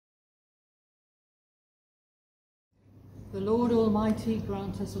The Lord Almighty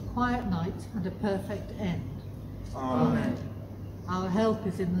grant us a quiet night and a perfect end. Amen. Our help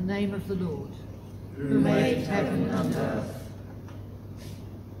is in the name of the Lord, who made heaven and earth.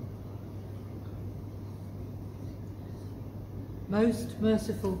 Most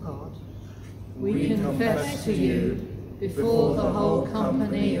merciful God, we confess to you, before the whole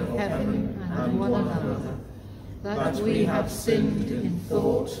company of heaven and one another, that we have sinned in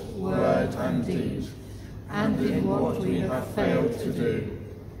thought, word and deed, and in what we have failed to do.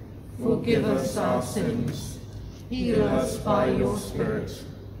 Forgive us our sins, heal us by your Spirit,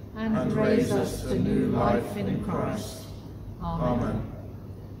 and raise us to new life in Christ. Amen.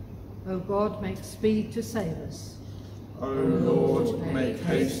 O God, make speed to save us. O Lord, make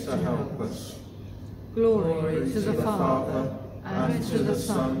haste to help us. Glory to the Father, and to the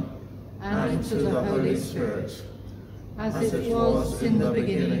Son, and to the Holy Spirit, as it was in the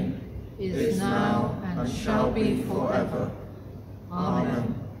beginning, is now, and shall be forever.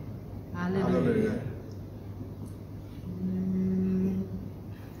 Amen. Alleluia.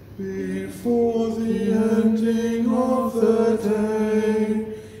 Before the ending of the day,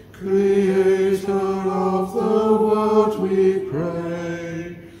 Creator of the world, we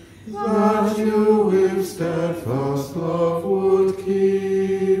pray, that you with steadfast love would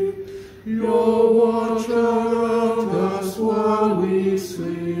keep your watch around us while we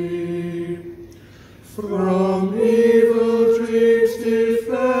sleep. From evil dreams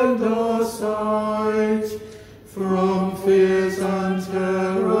defend our sight, from fears and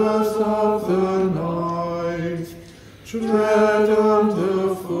terrors of the night. Tread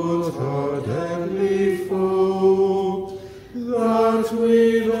underfoot our deadly foe, that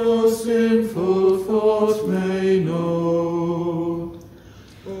we no sinful thought may know.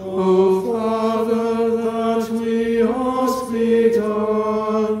 O Father, that we ask be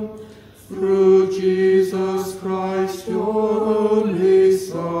done, through Jesus Christ, your only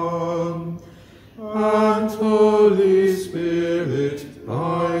Son, and Holy Spirit,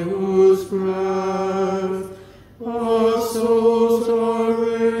 by whose breath our souls are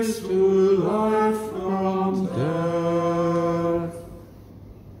raised to life from death.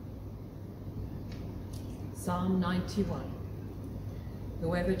 Psalm 91.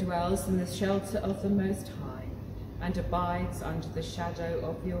 Whoever dwells in the shelter of the Most High, and abides under the shadow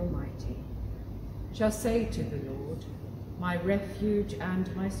of the Almighty, shall say to the Lord, my refuge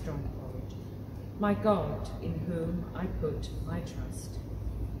and my stronghold, my God, in whom I put my trust.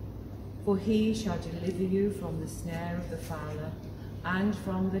 For he shall deliver you from the snare of the fowler, and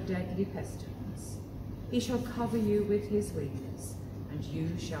from the deadly pestilence. He shall cover you with his wings, and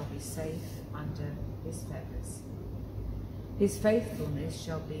you shall be safe under his feathers. His faithfulness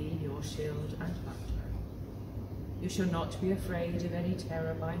shall be your shield and buckler. You shall not be afraid of any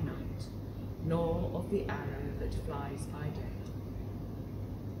terror by night, nor of the arrow that flies by day,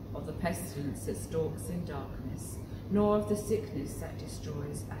 of the pestilence that stalks in darkness, nor of the sickness that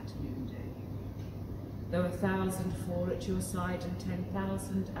destroys at noonday. Though 1,000 fall at your side and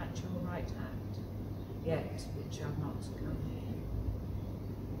 10,000 at your right hand, yet it shall not come near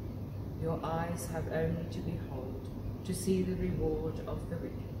you. Your eyes have only to behold, to see the reward of the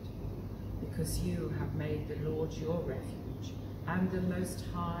wicked, because you have made the Lord your refuge, and the Most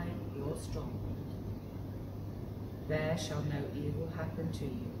High your stronghold. There shall no evil happen to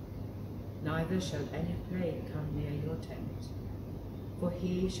you, neither shall any plague come near your tent. For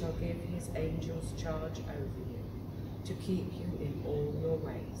he shall give his angels charge over you, to keep you in all your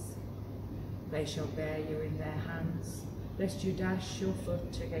ways. They shall bear you in their hands, lest you dash your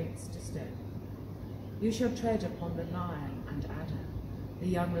foot against a stone. You shall tread upon the lion and adder, the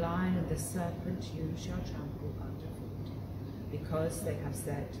young lion and the serpent you shall trample underfoot, because they have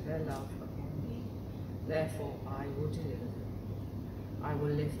set their love upon me. Therefore I will deliver them. I will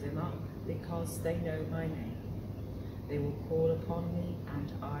lift them up, because they know my name. They will call upon me,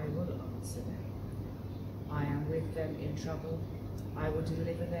 and I will answer them. I am with them in trouble. I will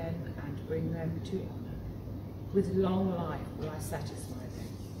deliver them and bring them to honor. With long life will I satisfy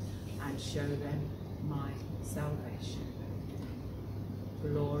them, and show them my salvation.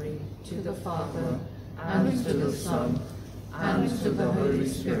 Glory to the Father, and to the Son, and to the Holy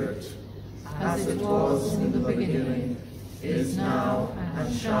Spirit, as it was in the beginning, is now,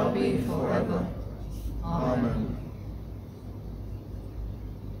 and shall be forever. Amen.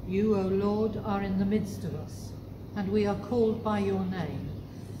 You, O Lord, are in the midst of us, and we are called by your name.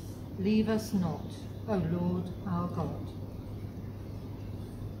 Leave us not, O Lord our God.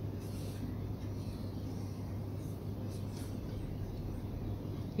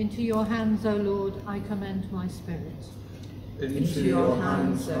 Into your hands, O Lord, I commend my spirit. Into your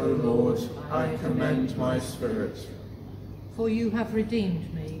hands, O Lord, I commend my spirit. For you have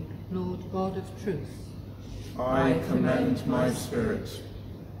redeemed me, Lord God of truth. I commend my spirit.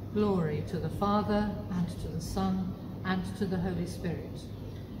 Glory to the Father, and to the Son, and to the Holy Spirit.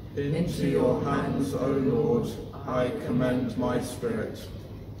 Into your hands, O Lord, I commend my spirit.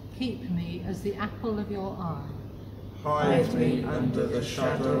 Keep me as the apple of your eye. Hide me under the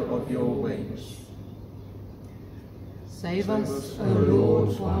shadow of your wings. Save us, O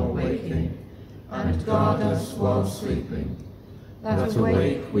Lord, while waking, and guard us while sleeping, that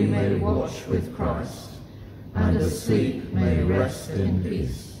awake we may watch with Christ, and asleep may rest in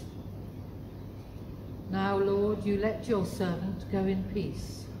peace. Now, Lord, you let your servant go in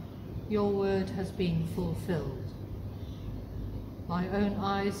peace. Your word has been fulfilled. My own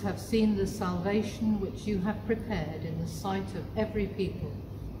eyes have seen the salvation which you have prepared in the sight of every people,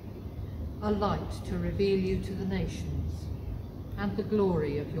 a light to reveal you to the nations, and the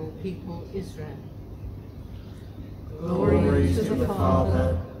glory of your people Israel. Glory to the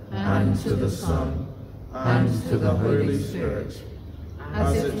Father, and to the Son, and to the Holy Spirit,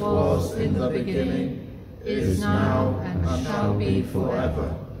 as it was in the beginning, is now, and shall be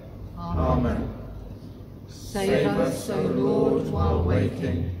forever. Amen. Save us, O Lord, while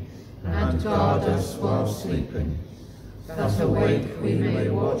waking, and guard us while sleeping, that awake we may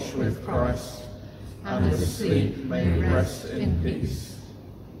watch with Christ, and asleep may rest in peace.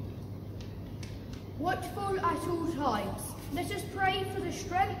 Watchful at all times, let us pray for the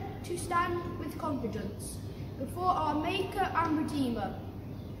strength to stand with confidence before our Maker and Redeemer,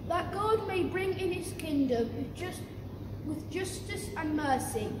 that God may bring in his kingdom with justice and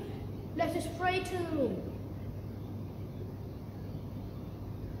mercy. Let us pray to the Lord.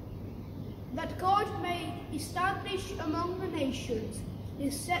 That God may establish among the nations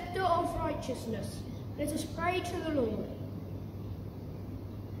his scepter of righteousness. Let us pray to the Lord.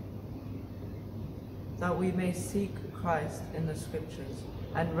 That we may seek Christ in the Scriptures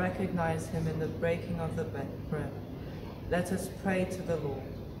and recognize him in the breaking of the bread. Let us pray to the Lord.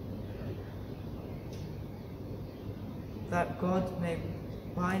 That God may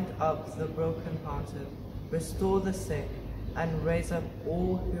bind up the brokenhearted, restore the sick, and raise up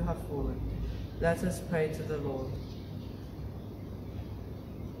all who have fallen. Let us pray to the Lord.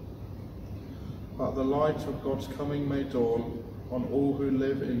 That the light of God's coming may dawn on all who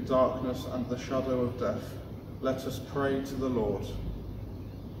live in darkness and the shadow of death. Let us pray to the Lord.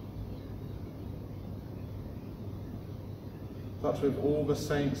 That with all the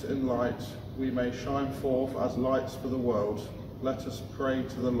saints in light we may shine forth as lights for the world. Let us pray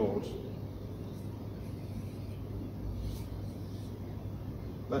to the Lord.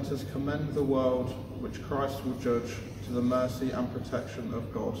 Let us commend the world which Christ will judge to the mercy and protection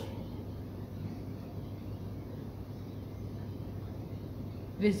of God.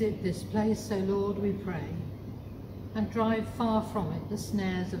 Visit this place, O Lord, we pray, and drive far from it the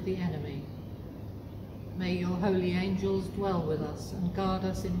snares of the enemy. May your holy angels dwell with us and guard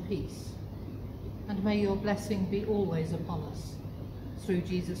us in peace, and may your blessing be always upon us, through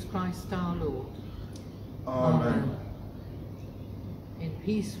Jesus Christ our Lord. Amen. In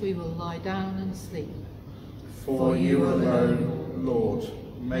peace we will lie down and sleep. For you alone, Lord,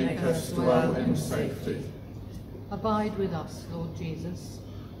 make us dwell in safety. Abide with us, Lord Jesus.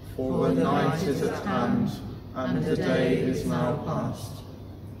 For the night is at hand, and the day is now past.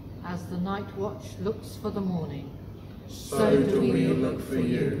 As the night watch looks for the morning, So do we look for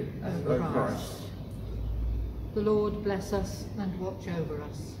you, O Christ. The Lord bless us and watch over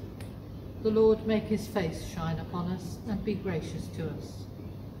us. The Lord make his face shine upon us and be gracious to us.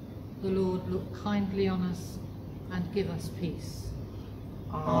 The Lord look kindly on us and give us peace.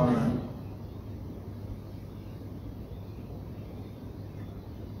 Amen.